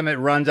Cuts. Every time it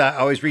runs, I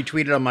always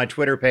retweet it on my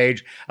Twitter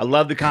page. I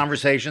love the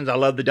conversations. I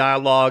love the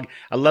dialogue.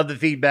 I love the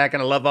feedback,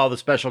 and I love all the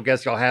special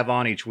guests y'all have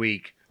on each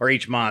week or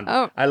each month.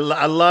 Oh. I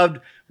loved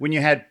when you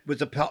had,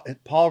 was it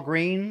Paul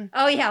Green?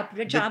 Oh yeah,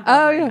 good job.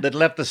 That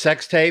left the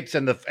sex tapes,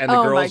 and the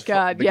girl's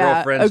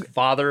girlfriend's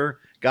father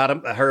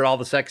heard all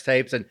the sex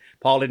tapes, and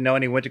Paul didn't know,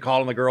 and he went to call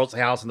on the girl's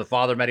house, and the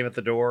father met him at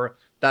the door.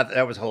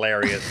 That was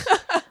hilarious.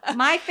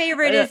 My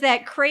favorite is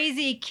that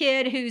crazy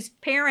kid whose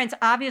parents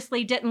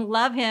obviously didn't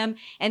love him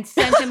and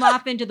sent him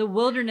off into the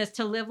wilderness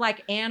to live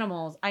like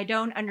animals. I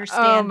don't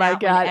understand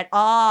that one at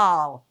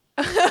all.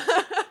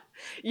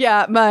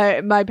 Yeah,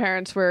 my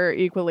parents were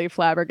equally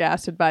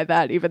flabbergasted by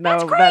that, even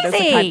though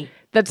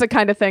that's the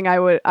kind of thing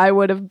I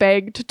would have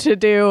begged to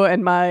do,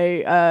 and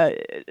my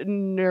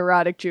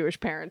neurotic Jewish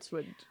parents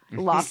would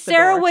lock the door.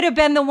 Sarah would have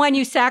been the one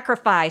you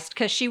sasacrificed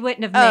because she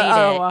wouldn't have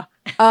made it.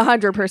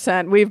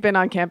 100%. We've been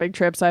on camping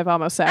trips. I've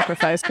almost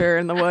sacrificed her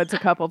in the woods a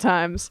couple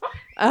times.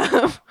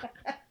 But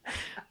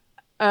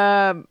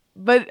I'm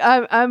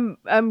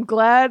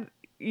glad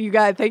you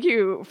guys. Thank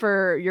you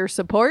for your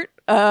support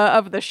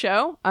of the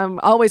show. I'm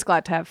always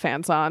glad to have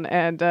fans on,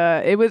 and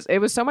it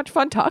was so much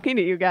fun talking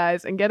to you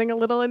guys and getting a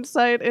little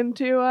insight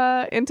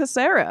into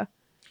Sarah.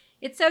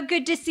 It's so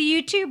good to see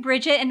you too,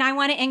 Bridget. And I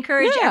want to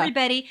encourage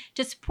everybody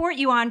to support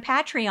you on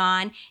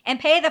Patreon and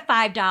pay the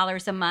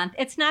 $5 a month.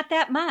 It's not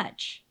that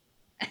much.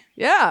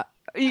 Yeah.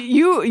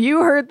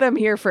 You heard them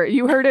here first.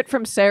 You heard it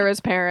from Sarah's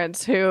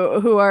parents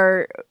who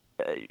are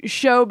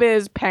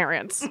showbiz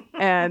parents,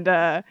 and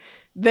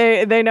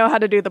they know how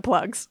to do the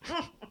plugs.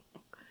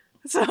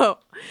 So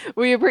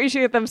we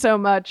appreciate them so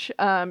much.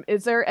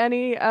 Is there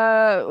any,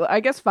 I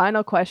guess,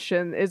 final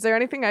question? Is there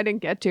anything I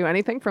didn't get to?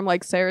 Anything from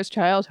like Sarah's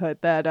childhood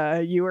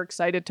that you were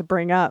excited to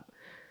bring up?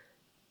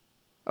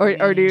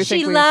 Or do you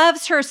think she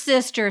loves her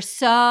sister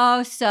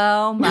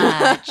so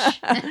much?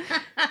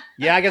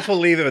 Yeah, I guess we'll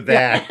leave it with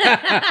that.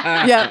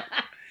 Yeah.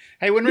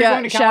 Hey, when are we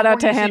going to California? Shout out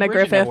to Hannah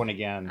Griffith.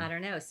 Again? I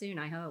don't know. Soon,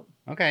 I hope.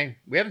 Okay.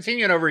 We haven't seen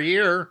you in over a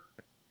year.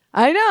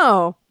 I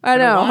know.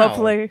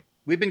 Hopefully.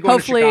 We've been going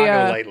to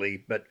Chicago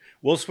lately, but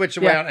we'll switch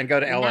around and go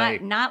to LA.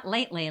 Not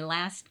lately.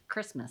 Last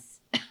Christmas.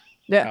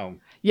 Yeah.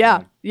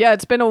 Yeah.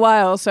 It's been a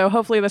while. So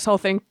hopefully this whole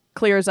thing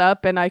clears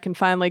up and I can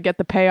finally get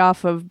the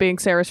payoff of being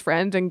Sarah's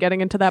friend and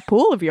getting into that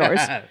pool of yours.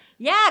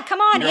 Yeah,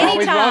 come on, You're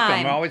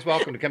anytime. always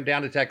welcome to come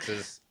down to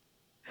Texas.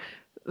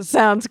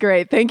 Sounds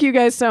great. Thank you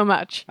guys so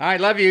much. All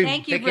right, love you.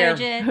 Thank you, Take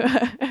Bridget.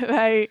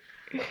 Bye.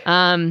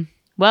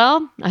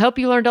 Well, I hope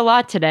you learned a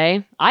lot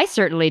today. I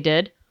certainly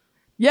did.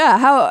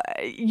 Yeah,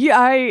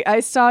 I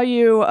saw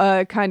you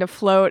kind of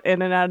float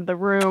in and out of the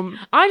room.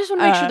 I just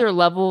want to make sure their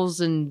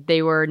levels and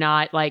they were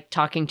not like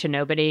talking to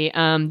nobody.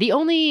 The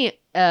only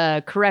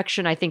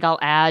correction I think I'll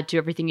add to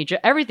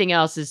everything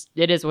else is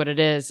it is what it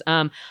is.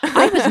 I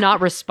was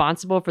not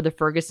responsible for the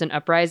Ferguson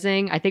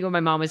uprising. I think what my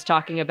mom was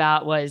talking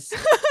about was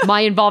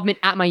my involvement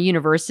at my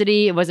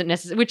university. It wasn't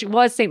necessary, which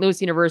was St.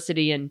 Louis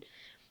University,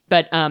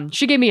 but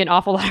she gave me an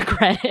awful lot of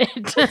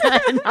credit.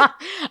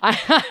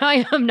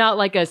 I am not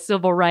like a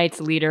civil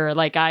rights leader.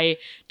 Like I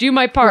do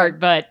my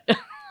part, but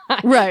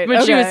right.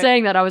 When she was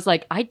saying that, I was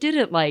like, I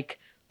didn't like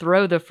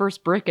throw the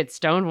first brick at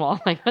Stonewall.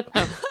 Like what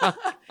the fuck?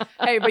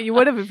 Hey, but you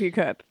would have if you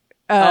could.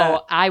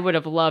 I would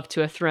have loved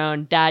to have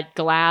thrown that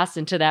glass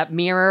into that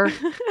mirror.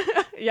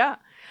 Yeah.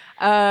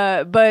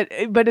 But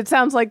it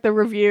sounds like the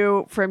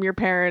review from your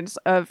parents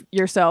of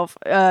yourself,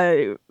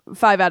 5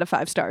 out of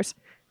 5 stars.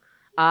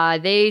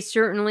 They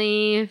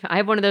certainly. I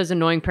have one of those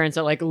annoying parents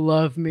that like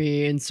love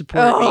me and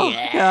support me.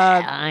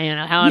 God. I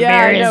know how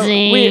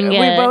embarrassing. We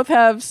both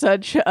have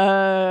such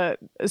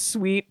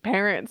sweet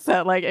parents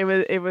that like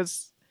it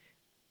was.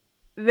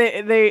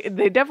 They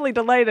definitely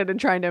delighted in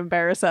trying to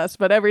embarrass us,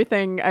 but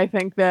everything I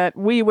think that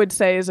we would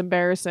say is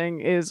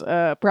embarrassing is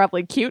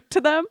probably cute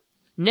to them.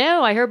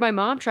 No, I heard my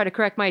mom try to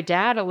correct my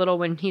dad a little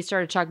when he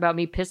started talking about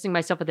me pissing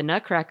myself at the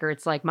Nutcracker.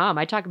 It's like, Mom,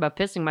 I talk about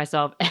pissing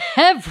myself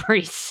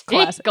every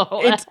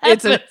single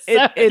episode.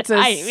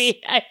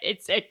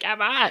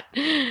 Come on.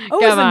 Oh,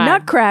 it was a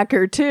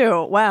Nutcracker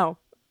too. Wow.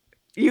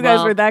 You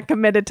guys were that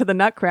committed to the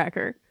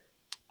Nutcracker.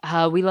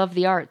 We love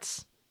the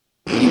arts.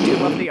 You do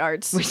love the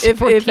arts.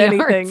 If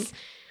anything. Arts.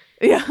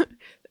 Yeah.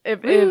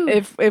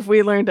 If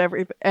we learned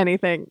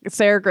anything,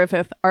 Sarah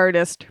Griffith,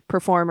 artist,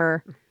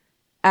 performer,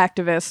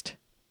 activist,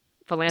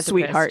 philanthropist.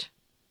 Sweetheart.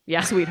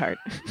 Yeah. Sweetheart.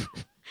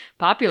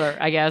 Popular,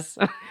 I guess.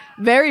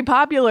 Very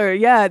popular.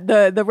 Yeah.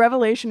 The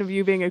revelation of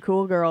you being a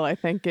cool girl, I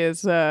think,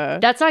 is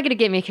That's not gonna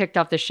get me kicked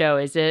off the show,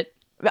 is it?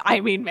 I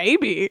mean,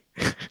 maybe.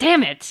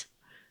 Damn it.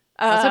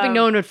 I was hoping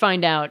no one would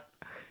find out.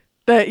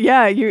 But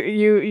yeah,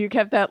 you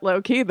kept that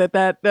low key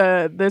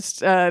this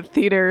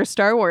theater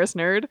Star Wars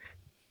nerd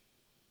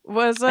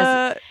was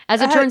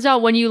as it turns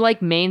out, when you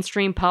like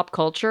mainstream pop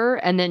culture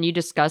and then you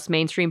discuss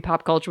mainstream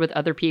pop culture with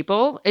other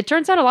people, it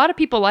turns out a lot of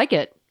people like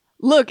it.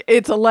 Look,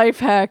 it's a life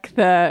hack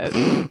that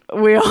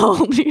we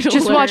all need to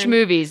just learn. Watch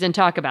movies and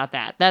talk about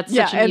that. That's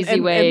such an easy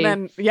way.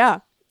 And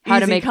then, how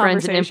to make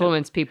friends and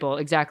influence people.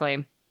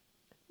 Exactly.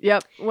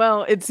 Yep.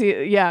 Well,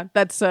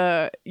 that's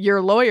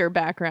your lawyer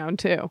background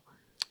too.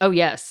 Oh,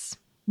 yes.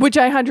 Which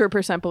I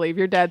 100% believe.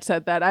 Your dad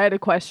said that. I had a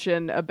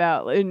question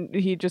about, and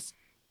he just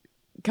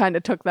kind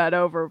of took that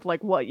over of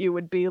like what you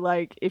would be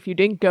like if you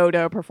didn't go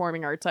to a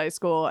performing arts high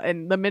school.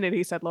 And the minute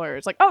he said lawyer,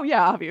 it's like, oh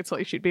yeah,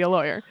 obviously she'd be a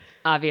lawyer.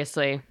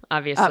 Obviously. Sorry,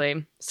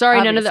 obviously.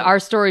 None of our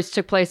stories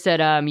took place at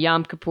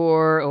Yom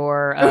Kippur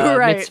or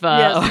right. Mitzvah.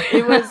 Yes.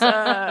 It was,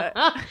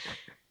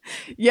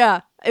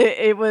 yeah,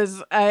 it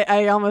was,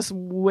 I almost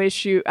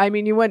wish you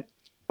went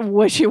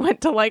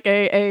to like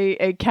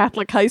a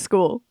Catholic high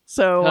school.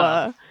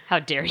 So, how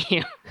dare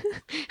you?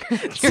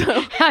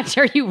 How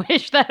dare you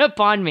wish that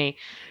upon me?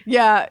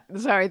 Yeah,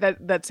 sorry,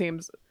 that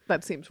seems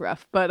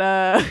rough, but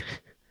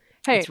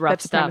hey, it's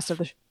rough that's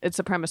stuff. It's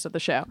the premise of the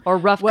show, or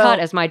rough cut,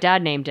 as my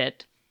dad named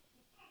it.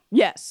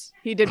 Yes,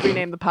 he did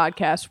rename the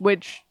podcast,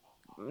 which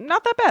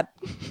not that bad.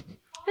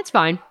 It's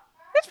fine.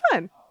 It's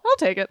fine. I'll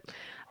take it.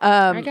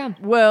 There you go.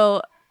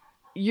 Well,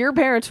 your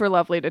parents were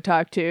lovely to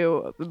talk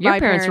to. Your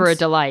parents were a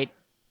delight.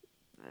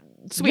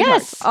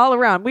 Sweethearts, all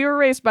around. We were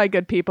raised by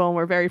good people, and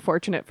we're very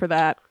fortunate for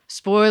that.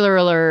 Spoiler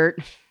alert.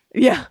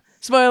 Yeah,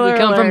 spoiler alert. We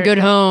come from good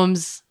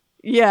homes.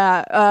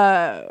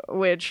 Yeah,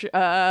 which we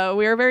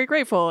are very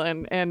grateful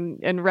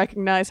and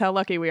recognize how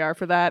lucky we are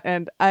for that.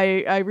 And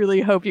I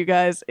really hope you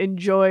guys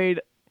enjoyed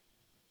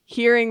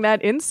hearing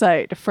that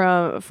insight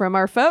from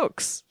our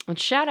folks. And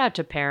shout out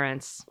to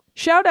parents.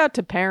 Shout out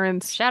to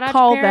parents. Shout out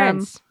Call to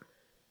parents. them.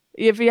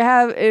 If you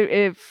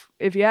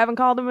haven't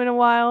called them in a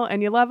while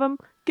and you love them,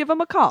 give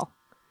them a call.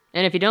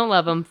 And if you don't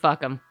love them,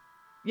 fuck them.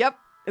 Yep.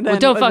 Well,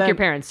 don't fuck your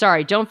parents.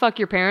 Sorry, don't fuck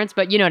your parents,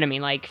 but you know what I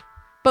mean. Like,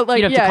 but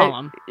like, you don't have to call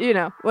them. You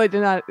know,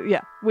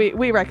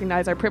 we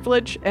recognize our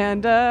privilege,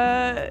 and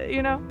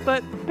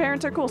but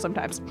parents are cool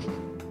sometimes.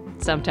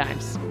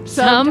 Sometimes.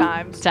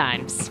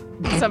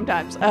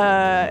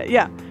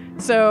 Yeah.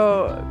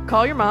 So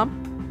call your mom.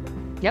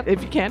 Yep.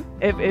 If you can.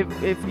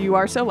 If you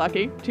are so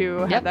lucky to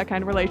have that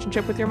kind of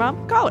relationship with your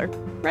mom, call her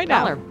right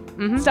now. Call her.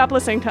 Mm-hmm. Stop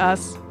listening to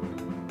us.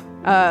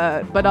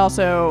 But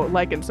also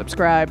like and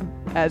subscribe,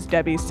 as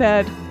Debbie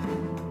said.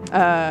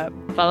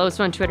 Follow us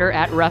on Twitter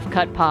at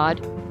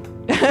roughcutpod.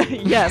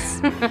 Yes,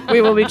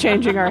 we will be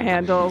changing our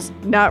handles.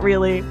 Not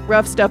really.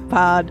 Rough Stuff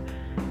Pod.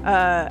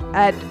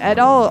 At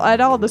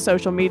all the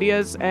social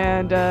medias,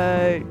 and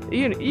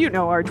you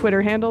know our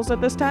Twitter handles at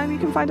this time. You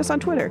can find us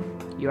on Twitter.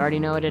 You already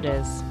know what it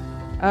is.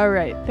 All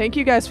right. Thank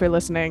you guys for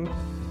listening.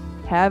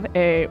 Have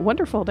a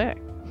wonderful day.